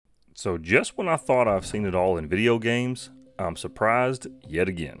So just when I thought I've seen it all in video games, I'm surprised yet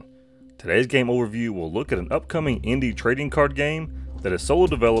again. Today's game overview will look at an upcoming indie trading card game that is solo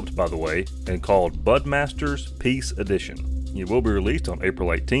developed, by the way, and called Budmasters Peace Edition. It will be released on April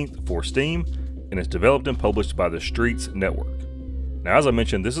 18th for Steam, and is developed and published by the Streets Network. Now, as I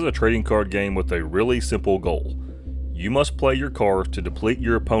mentioned, this is a trading card game with a really simple goal. You must play your cards to deplete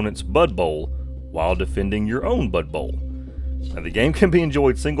your opponent's Bud Bowl while defending your own Bud Bowl. Now, the game can be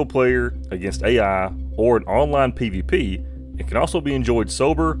enjoyed single player against AI or an online PvP. It can also be enjoyed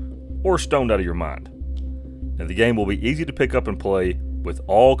sober or stoned out of your mind. Now, the game will be easy to pick up and play, with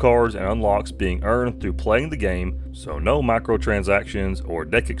all cards and unlocks being earned through playing the game, so no microtransactions or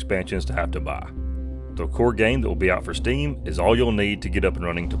deck expansions to have to buy. The core game that will be out for Steam is all you'll need to get up and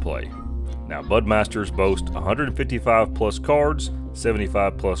running to play. Now, Budmasters boast 155 plus cards,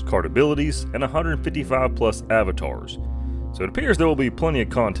 75 plus card abilities, and 155 plus avatars, so it appears there will be plenty of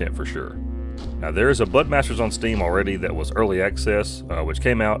content for sure. Now, there is a Budmasters on Steam already that was early access, which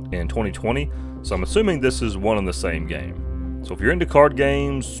came out in 2020, so I'm assuming this is one and the same game. So if you're into card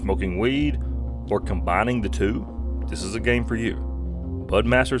games, smoking weed, or combining the two, this is a game for you.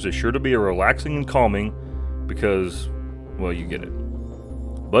 Budmasters is sure to be relaxing and calming because, well, you get it.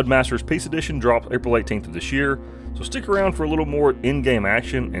 Budmasters Peace Edition drops April 18th of this year, so stick around for a little more in-game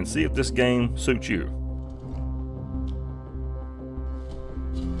action and see if this game suits you.